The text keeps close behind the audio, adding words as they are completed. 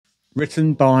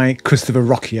Written by Christopher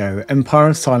Ruocchio, Empire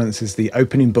of Silence is the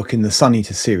opening book in the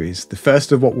Suneater series, the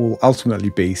first of what will ultimately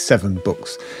be 7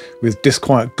 books, with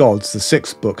Disquiet Gods, the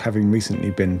 6th book, having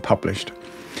recently been published.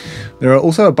 There are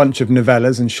also a bunch of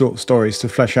novellas and short stories to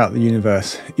flesh out the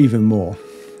universe even more.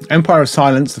 Empire of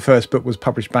Silence, the first book, was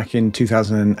published back in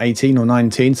 2018 or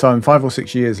 19, so I'm 5 or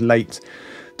 6 years late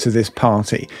to this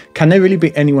party. Can there really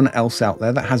be anyone else out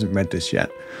there that hasn't read this yet?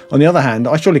 On the other hand,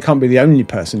 I surely can't be the only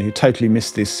person who totally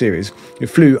missed this series. It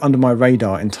flew under my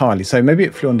radar entirely, so maybe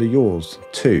it flew under yours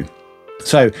too.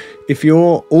 So if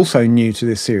you're also new to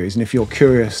this series, and if you're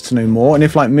curious to know more, and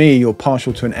if like me you're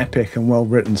partial to an epic and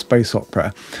well-written space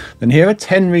opera, then here are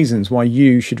 10 reasons why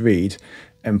you should read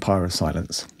Empire of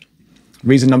Silence.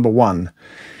 Reason number 1,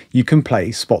 you can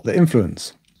play Spot the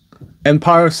Influence.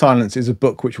 Empire of Silence is a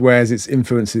book which wears its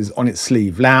influences on its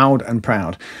sleeve, loud and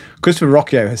proud. Christopher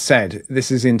Ruocchio has said this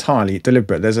is entirely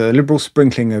deliberate. There's a liberal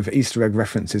sprinkling of Easter egg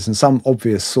references and some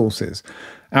obvious sources.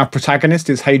 Our protagonist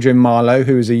is Hadrian Marlowe,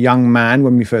 who is a young man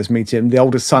when we first meet him, the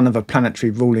oldest son of a planetary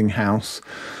ruling house.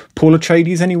 Paul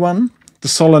Atreides, anyone? The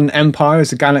Solon Empire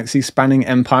is a galaxy-spanning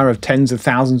empire of tens of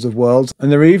thousands of worlds,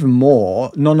 and there are even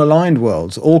more non-aligned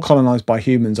worlds, all colonised by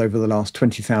humans over the last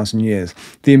 20,000 years.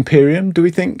 The Imperium, do we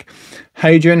think?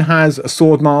 Hadrian has a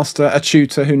swordmaster, a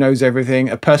tutor who knows everything,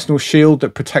 a personal shield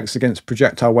that protects against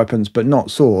projectile weapons but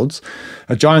not swords,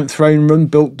 a giant throne room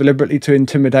built deliberately to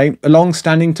intimidate, a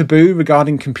long-standing taboo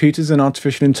regarding computers and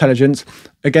artificial intelligence.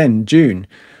 Again, Dune.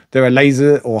 There are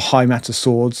laser or high matter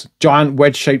swords, giant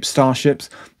wedge-shaped starships,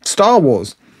 Star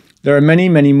Wars. There are many,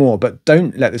 many more, but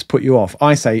don't let this put you off.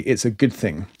 I say it's a good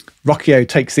thing. Ruocchio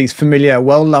takes these familiar,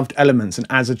 well-loved elements and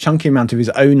adds a chunky amount of his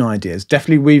own ideas,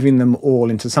 deftly weaving them all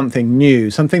into something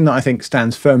new, something that I think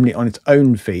stands firmly on its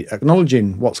own feet,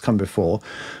 acknowledging what's come before,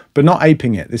 but not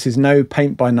aping it. This is no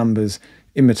paint-by-numbers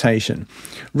imitation.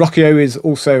 Ruocchio is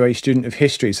also a student of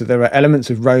history, so there are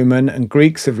elements of Roman and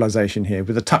Greek civilization here,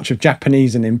 with a touch of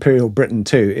Japanese and Imperial Britain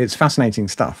too. It's fascinating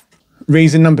stuff.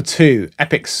 Reason number 2,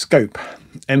 epic scope.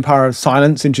 Empire of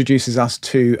Silence introduces us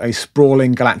to a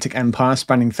sprawling galactic empire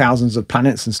spanning thousands of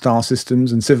planets and star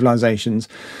systems and civilizations.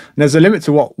 And there's a limit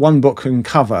to what one book can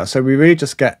cover, so we really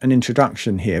just get an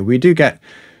introduction here. We do get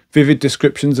vivid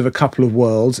descriptions of a couple of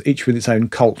worlds, each with its own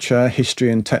culture,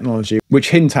 history and technology,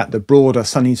 which hint at the broader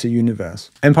Suneater universe.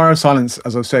 Empire of Silence,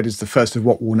 as I've said, is the first of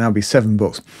what will now be 7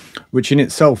 books, which in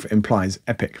itself implies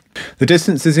epic. The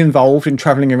distances involved in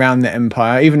travelling around the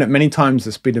Empire, even at many times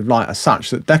the speed of light, are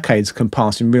such that decades can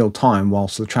pass in real time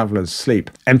whilst the travellers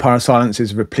sleep. Empire of Silence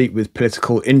is replete with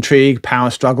political intrigue, power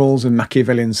struggles and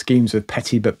Machiavellian schemes of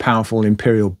petty but powerful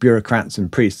imperial bureaucrats and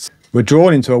priests. We're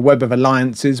drawn into a web of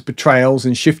alliances, betrayals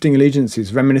and shifting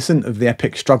allegiances reminiscent of the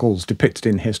epic struggles depicted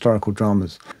in historical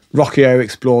dramas. Ruocchio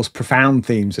explores profound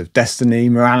themes of destiny,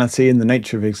 morality and the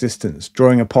nature of existence,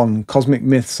 drawing upon cosmic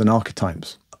myths and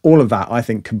archetypes. All of that, I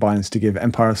think, combines to give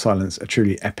Empire of Silence a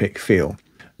truly epic feel.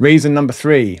 Reason number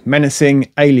 3, menacing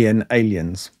alien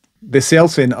aliens. The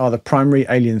Cielcin are the primary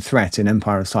alien threat in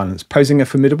Empire of Silence, posing a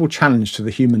formidable challenge to the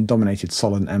human-dominated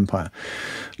Solon Empire.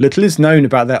 Little is known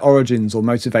about their origins or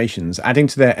motivations, adding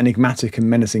to their enigmatic and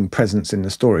menacing presence in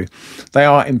the story. They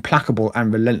are implacable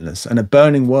and relentless, and are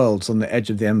burning worlds on the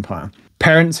edge of the Empire.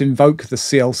 Parents invoke the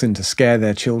Cielcin to scare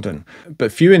their children,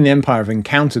 but few in the Empire have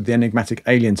encountered the enigmatic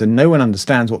aliens, and no one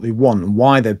understands what they want and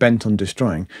why they're bent on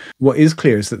destroying. What is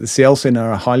clear is that the Cielcin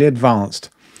are a highly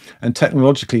advanced and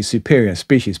technologically superior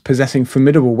species, possessing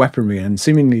formidable weaponry and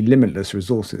seemingly limitless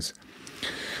resources.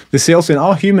 The Cielcin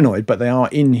are humanoid, but they are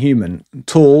inhuman.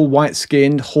 Tall,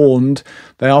 white-skinned, horned,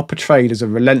 they are portrayed as a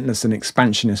relentless and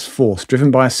expansionist force,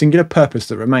 driven by a singular purpose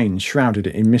that remains shrouded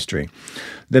in mystery.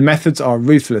 Their methods are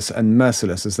ruthless and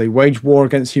merciless as they wage war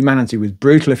against humanity with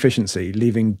brutal efficiency,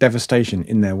 leaving devastation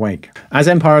in their wake. As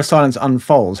Empire of Silence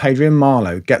unfolds, Hadrian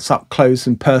Marlowe gets up close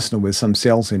and personal with some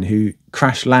Cielcin who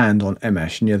crash land on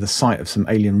Emesh near the site of some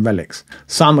alien relics.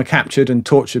 Some are captured and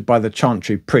tortured by the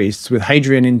Chantry priests, with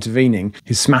Hadrian intervening,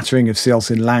 his smattering of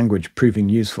Cielcin language proving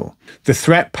useful. The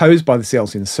threat posed by the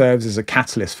Cielcin serves as a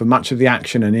catalyst for much of the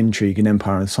action and intrigue in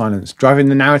Empire of Silence, driving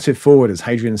the narrative forward as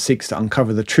Hadrian seeks to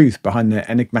uncover the truth behind their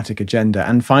enigmatic agenda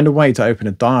and find a way to open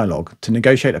a dialogue to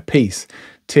negotiate a peace,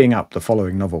 teeing up the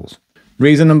following novels.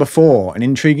 Reason number 4, an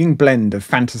intriguing blend of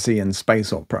fantasy and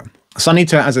space opera.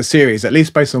 Suneater as a series, at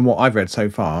least based on what I've read so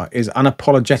far, is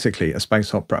unapologetically a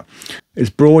space opera. It's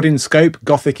broad in scope,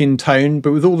 gothic in tone,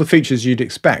 but with all the features you'd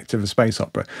expect of a space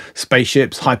opera.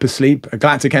 Spaceships, hypersleep, a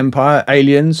galactic empire,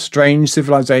 aliens, strange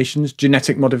civilizations,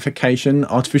 genetic modification,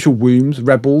 artificial wombs,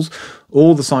 rebels,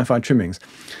 all the sci-fi trimmings.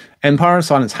 Empire of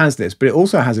Silence has this, but it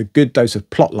also has a good dose of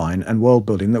plotline and world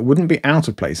building that wouldn't be out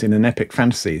of place in an epic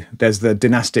fantasy. There's the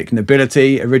dynastic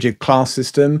nobility, a rigid class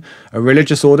system, a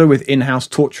religious order with in-house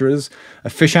torturers,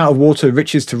 a fish out of water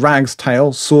riches to rags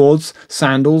tale, swords,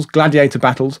 sandals, gladiator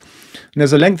battles. And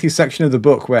there's a lengthy section of the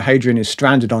book where Hadrian is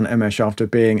stranded on Emesh after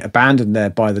being abandoned there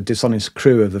by the dishonest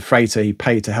crew of the freighter he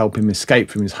paid to help him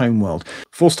escape from his homeworld.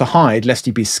 Forced to hide lest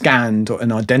he be scanned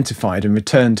and identified and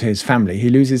returned to his family, he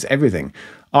loses everything.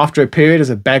 After a period as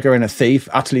a beggar and a thief,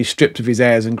 utterly stripped of his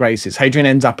airs and graces, Hadrian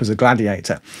ends up as a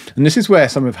gladiator. And this is where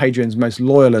some of Hadrian's most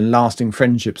loyal and lasting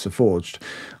friendships are forged.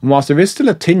 And whilst there is still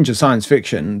a tinge of science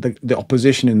fiction, the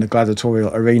opposition in the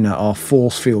gladiatorial arena are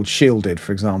force field shielded,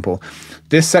 for example,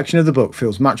 this section of the book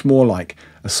feels much more like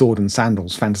a sword and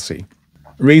sandals fantasy.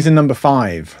 Reason number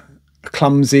 5, a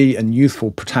clumsy and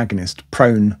youthful protagonist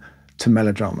prone to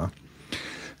melodrama.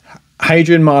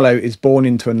 Hadrian Marlowe is born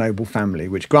into a noble family,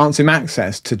 which grants him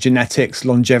access to genetics,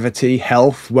 longevity,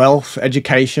 health, wealth,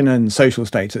 education, and social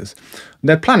status.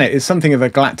 Their planet is something of a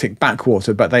galactic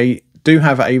backwater, but they do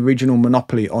have a regional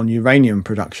monopoly on uranium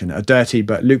production, a dirty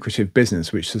but lucrative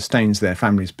business which sustains their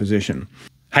family's position.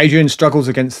 Hadrian struggles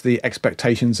against the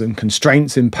expectations and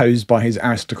constraints imposed by his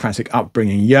aristocratic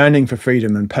upbringing, yearning for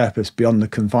freedom and purpose beyond the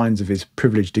confines of his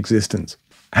privileged existence.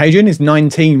 Hadrian is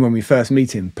 19 when we first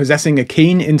meet him, possessing a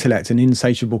keen intellect and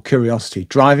insatiable curiosity,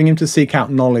 driving him to seek out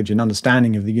knowledge and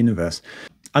understanding of the universe.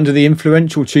 Under the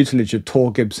influential tutelage of Tor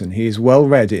Gibson, he is well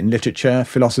read in literature,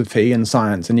 philosophy and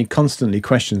science, and he constantly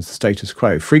questions the status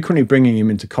quo, frequently bringing him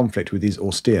into conflict with his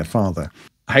austere father.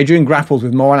 Hadrian grapples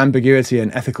with moral ambiguity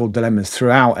and ethical dilemmas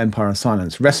throughout Empire of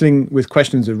Silence, wrestling with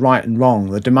questions of right and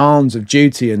wrong, the demands of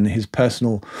duty and his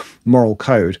personal moral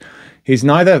code. He's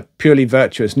neither purely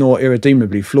virtuous nor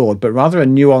irredeemably flawed, but rather a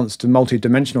nuanced and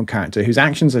multi-dimensional character whose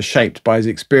actions are shaped by his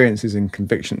experiences and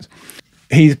convictions.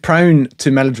 He's prone to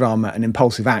melodrama and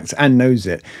impulsive acts and knows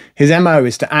it. His MO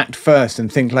is to act first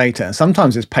and think later.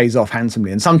 Sometimes this pays off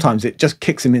handsomely and sometimes it just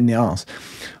kicks him in the arse.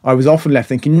 I was often left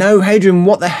thinking, no, Hadrian,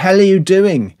 what the hell are you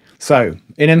doing? So,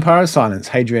 in Empire of Silence,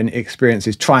 Hadrian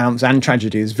experiences triumphs and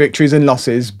tragedies, victories and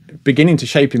losses, beginning to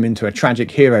shape him into a tragic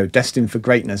hero destined for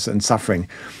greatness and suffering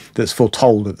that's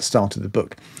foretold at the start of the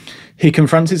book. He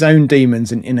confronts his own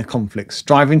demons and inner conflicts,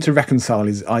 striving to reconcile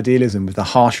his idealism with the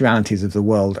harsh realities of the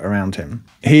world around him.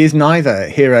 He is neither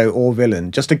hero or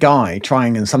villain, just a guy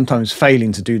trying and sometimes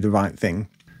failing to do the right thing.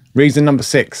 Reason number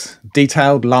 6,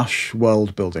 detailed, lush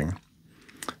world building.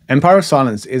 Empire of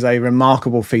Silence is a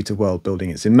remarkable feat of world building.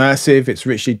 It's immersive, it's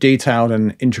richly detailed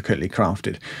and intricately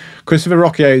crafted. Christopher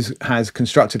Ruocchio has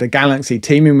constructed a galaxy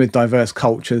teeming with diverse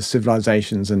cultures,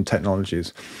 civilizations and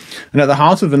technologies. And at the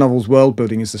heart of the novel's world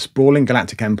building is the sprawling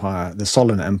galactic empire, the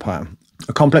Solon Empire,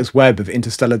 a complex web of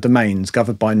interstellar domains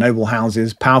governed by noble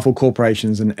houses, powerful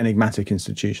corporations and enigmatic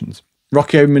institutions.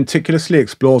 Ruocchio meticulously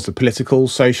explores the political,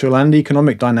 social and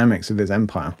economic dynamics of this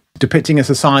empire, depicting a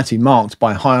society marked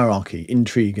by hierarchy,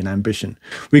 intrigue and ambition.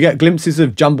 We get glimpses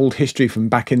of jumbled history from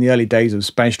back in the early days of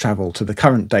space travel to the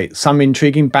current date, some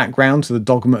intriguing background to the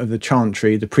dogma of the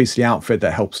Chantry, the priestly outfit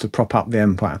that helps to prop up the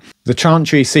empire. The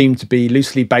Chantry seem to be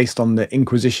loosely based on the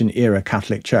Inquisition-era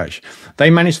Catholic Church. They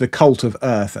manage the cult of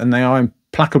Earth and they are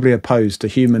implacably opposed to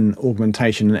human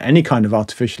augmentation and any kind of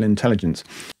artificial intelligence,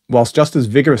 whilst just as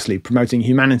vigorously promoting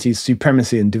humanity's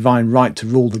supremacy and divine right to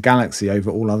rule the galaxy over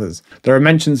all others. There are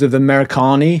mentions of the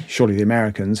Americani, surely the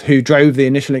Americans, who drove the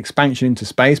initial expansion into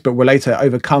space but were later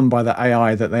overcome by the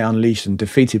AI that they unleashed and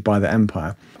defeated by the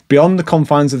Empire. Beyond the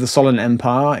confines of the Solon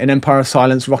Empire, in Empire of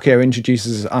Silence, Ruocchio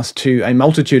introduces us to a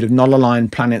multitude of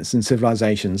non-aligned planets and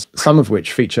civilizations, some of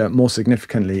which feature more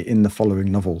significantly in the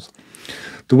following novels.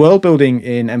 The world building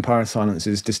in Empire of Silence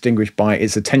is distinguished by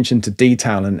its attention to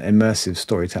detail and immersive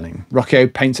storytelling.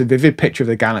 Ruocchio paints a vivid picture of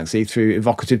the galaxy through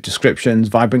evocative descriptions,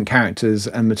 vibrant characters,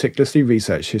 and meticulously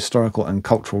researched historical and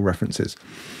cultural references.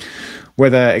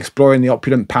 Whether exploring the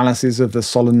opulent palaces of the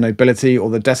Solon nobility or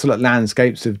the desolate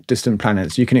landscapes of distant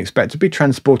planets, you can expect to be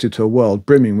transported to a world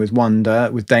brimming with wonder,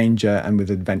 with danger, and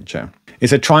with adventure.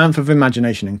 It's a triumph of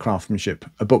imagination and craftsmanship,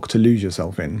 a book to lose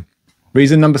yourself in.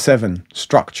 Reason number 7,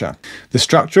 structure. The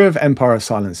structure of Empire of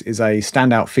Silence is a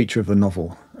standout feature of the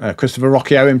novel. Christopher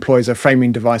Ruocchio employs a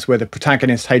framing device where the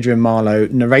protagonist, Hadrian Marlowe,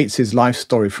 narrates his life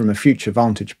story from a future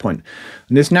vantage point.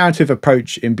 And this narrative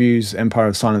approach imbues Empire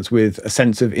of Silence with a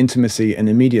sense of intimacy and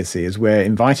immediacy as we're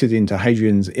invited into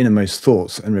Hadrian's innermost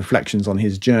thoughts and reflections on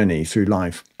his journey through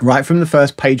life. Right from the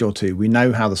first page or two, we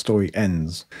know how the story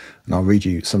ends. And I'll read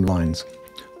you some lines.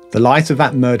 The light of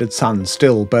that murdered sun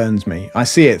still burns me. I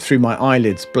see it through my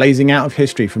eyelids, blazing out of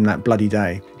history from that bloody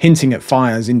day, hinting at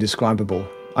fires indescribable.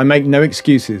 I make no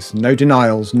excuses, no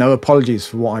denials, no apologies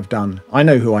for what I've done. I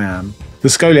know who I am. The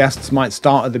scholiasts might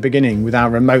start at the beginning with our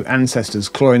remote ancestors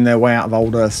clawing their way out of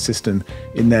old Earth's system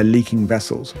in their leaking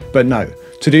vessels. But no,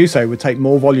 to do so would take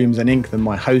more volumes and ink than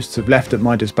my hosts have left at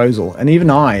my disposal, and even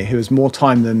I, who has more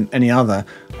time than any other,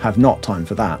 have not time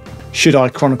for that. Should I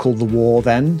chronicle the war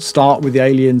then? Start with the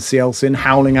alien Cielcin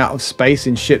howling out of space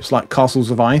in ships like castles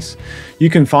of ice? You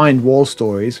can find war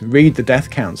stories, read the death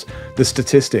counts, the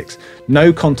statistics.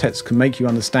 No context can make you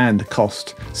understand the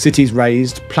cost. Cities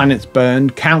razed, planets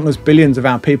burned, countless billions of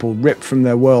our people ripped from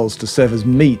their worlds to serve as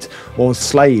meat or as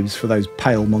slaves for those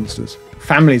pale monsters.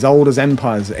 Families old as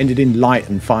empires that ended in light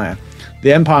and fire.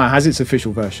 The Empire has its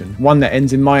official version, one that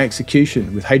ends in my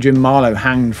execution, with Hadrian Marlowe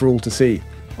hanged for all to see.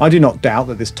 I do not doubt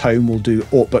that this tome will do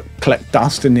aught but collect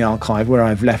dust in the archive where I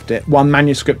have left it, one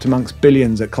manuscript amongst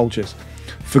billions at cultures.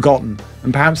 Forgotten,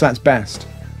 and perhaps that's best.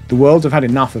 The worlds have had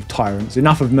enough of tyrants,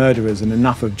 enough of murderers, and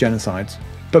enough of genocides.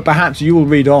 But perhaps you will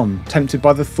read on, tempted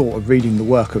by the thought of reading the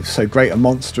work of so great a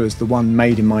monster as the one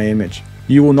made in my image.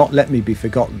 You will not let me be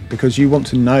forgotten, because you want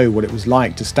to know what it was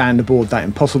like to stand aboard that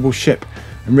impossible ship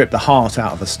and rip the heart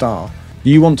out of a star.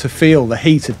 You want to feel the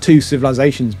heat of two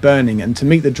civilizations burning and to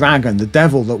meet the dragon, the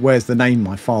devil that wears the name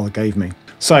my father gave me.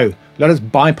 So, let us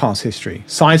bypass history,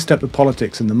 sidestep the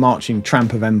politics and the marching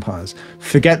tramp of empires,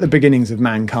 forget the beginnings of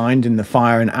mankind in the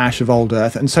fire and ash of old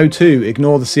Earth, and so too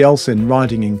ignore the Cielcin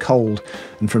riding in cold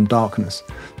and from darkness.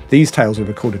 These tales are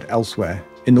recorded elsewhere,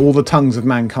 in all the tongues of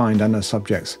mankind and their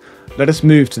subjects. Let us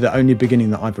move to the only beginning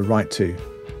that I've a right to,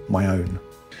 my own.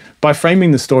 By framing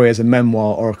the story as a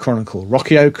memoir or a chronicle,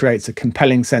 Ruocchio creates a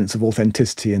compelling sense of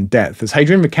authenticity and depth as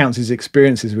Hadrian recounts his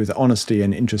experiences with honesty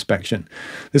and introspection.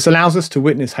 This allows us to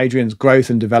witness Hadrian's growth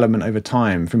and development over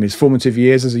time, from his formative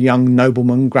years as a young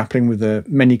nobleman grappling with the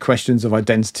many questions of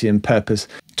identity and purpose,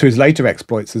 to his later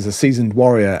exploits as a seasoned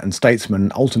warrior and statesman,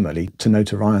 and ultimately to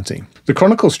notoriety. The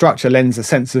chronicle structure lends a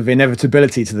sense of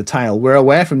inevitability to the tale. We're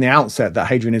aware from the outset that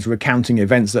Hadrian is recounting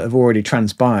events that have already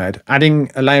transpired, adding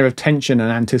a layer of tension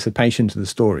and anticipation to the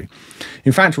story.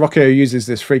 In fact, Ruocchio uses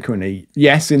this frequently.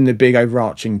 Yes, in the big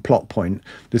overarching plot point,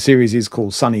 the series is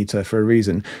called Suneater for a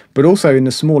reason, but also in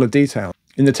the smaller detail.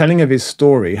 In the telling of his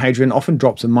story, Hadrian often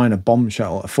drops a minor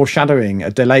bombshell, a foreshadowing,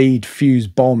 a delayed fuse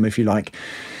bomb, if you like.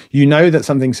 You know that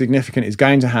something significant is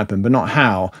going to happen, but not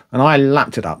how, and I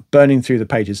lapped it up, burning through the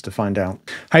pages to find out.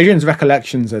 Hadrian's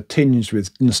recollections are tinged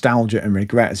with nostalgia and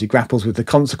regret as he grapples with the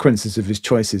consequences of his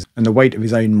choices and the weight of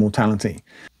his own mortality.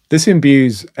 This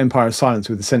imbues Empire of Silence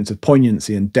with a sense of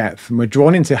poignancy and depth, and we're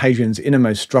drawn into Hadrian's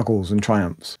innermost struggles and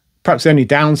triumphs. Perhaps the only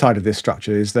downside of this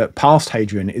structure is that past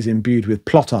Hadrian is imbued with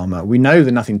plot armour. We know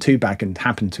that nothing too bad can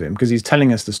happen to him because he's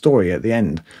telling us the story at the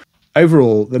end.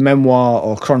 Overall, the memoir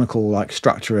or chronicle-like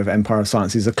structure of Empire of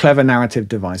Silence is a clever narrative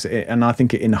device, and I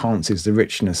think it enhances the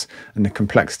richness and the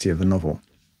complexity of the novel.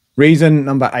 Reason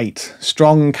number 8,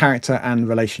 strong character and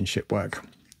relationship work.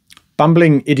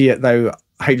 Bumbling idiot though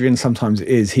Hadrian sometimes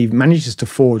is, he manages to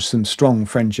forge some strong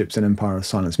friendships in Empire of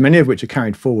Silence, many of which are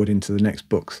carried forward into the next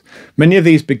books. Many of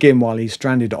these begin while he's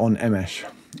stranded on Emesh.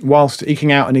 Whilst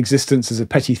eking out an existence as a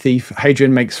petty thief,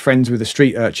 Hadrian makes friends with a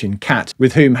street urchin, Cat,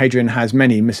 with whom Hadrian has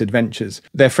many misadventures.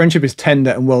 Their friendship is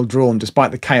tender and well drawn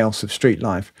despite the chaos of street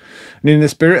life. And in the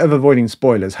spirit of avoiding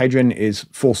spoilers, Hadrian is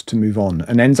forced to move on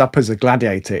and ends up as a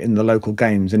gladiator in the local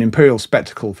games, an imperial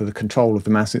spectacle for the control of the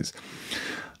masses.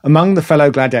 Among the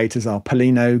fellow gladiators are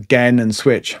Polino, Gen, and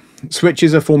Switch. Switch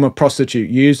is a former prostitute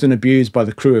used and abused by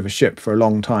the crew of a ship for a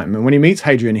long time, and when he meets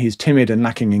Hadrian he's timid and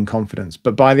lacking in confidence,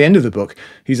 but by the end of the book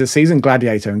he's a seasoned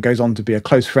gladiator and goes on to be a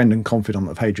close friend and confidant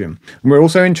of Hadrian. And we're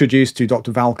also introduced to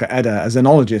Dr. Valka Edda, a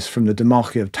xenologist from the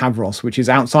Demarchy of Tavros, which is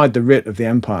outside the writ of the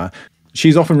Empire.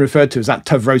 She's often referred to as that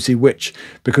Tavrosi witch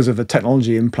because of the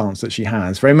technology implants that she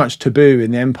has. Very much taboo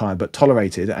in the Empire, but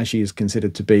tolerated as she is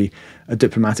considered to be a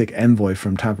diplomatic envoy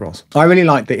from Tavros. I really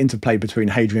like the interplay between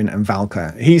Hadrian and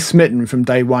Valka. He's smitten from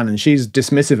day one and she's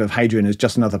dismissive of Hadrian as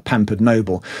just another pampered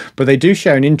noble, but they do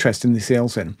share an interest in the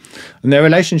Cielcin. And their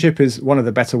relationship is one of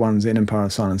the better ones in Empire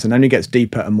of Silence and only gets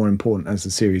deeper and more important as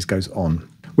the series goes on.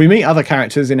 We meet other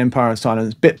characters in Empire of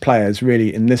Silence, bit players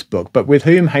really in this book, but with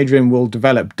whom Hadrian will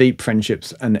develop deep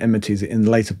friendships and enmities in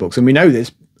the later books. And we know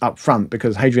this up front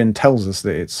because Hadrian tells us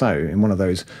that it's so in one of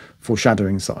those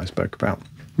foreshadowings that I spoke about.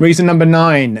 Reason number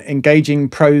 9, engaging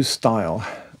prose style.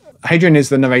 Hadrian is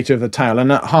the narrator of the tale,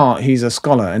 and at heart he's a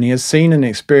scholar, and he has seen and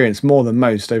experienced more than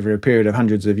most over a period of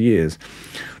hundreds of years.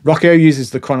 Ruocchio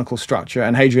uses the chronicle structure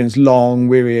and Hadrian's long,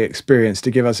 weary experience to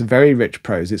give us a very rich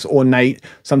prose. It's ornate,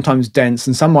 sometimes dense,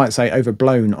 and some might say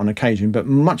overblown on occasion, but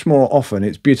much more often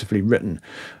it's beautifully written.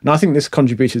 And I think this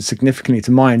contributed significantly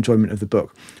to my enjoyment of the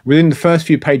book. Within the first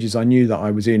few pages, I knew that I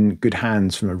was in good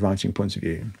hands from a writing point of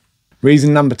view.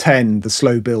 Reason number 10, the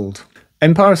slow build.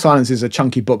 Empire of Silence is a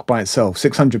chunky book by itself,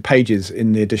 600 pages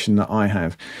in the edition that I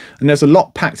have. And there's a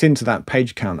lot packed into that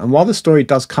page count. And while the story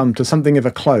does come to something of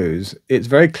a close, it's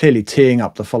very clearly teeing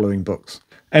up the following books.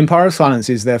 Empire of Silence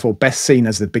is therefore best seen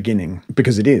as the beginning,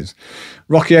 because it is.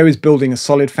 Ruocchio is building a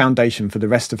solid foundation for the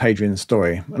rest of Hadrian's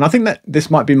story, and I think that this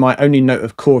might be my only note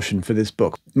of caution for this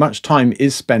book. Much time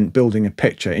is spent building a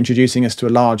picture, introducing us to a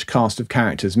large cast of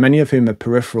characters, many of whom are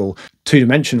peripheral,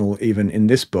 two-dimensional even in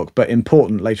this book, but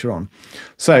important later on.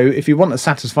 So if you want a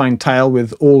satisfying tale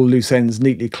with all loose ends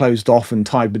neatly closed off and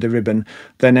tied with a ribbon,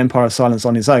 then Empire of Silence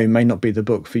on its own may not be the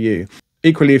book for you.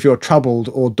 Equally, if you're troubled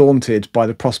or daunted by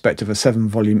the prospect of a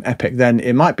 7-volume epic, then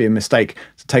it might be a mistake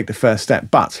to take the first step.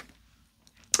 But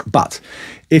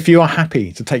if you are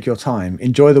happy to take your time,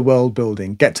 enjoy the world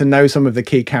building, get to know some of the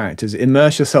key characters,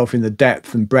 immerse yourself in the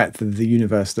depth and breadth of the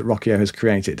universe that Ruocchio has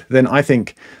created, then I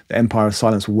think the Empire of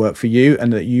Silence will work for you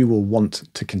and that you will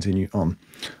want to continue on.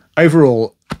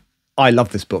 Overall, I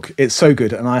love this book. It's so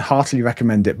good and I heartily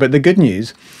recommend it. But the good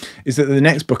news is that the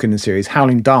next book in the series,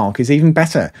 Howling Dark, is even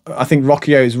better. I think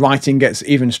Ruocchio's writing gets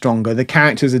even stronger. The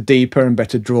characters are deeper and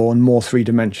better drawn, more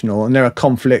three-dimensional, and there are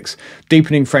conflicts,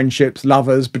 deepening friendships,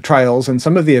 lovers, betrayals, and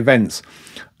some of the events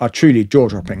are truly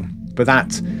jaw-dropping. But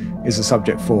that is a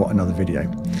subject for another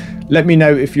video. Let me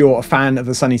know if you're a fan of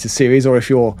the Suneater series or if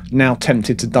you're now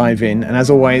tempted to dive in. And as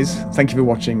always, thank you for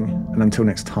watching, and until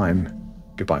next time,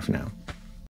 goodbye for now.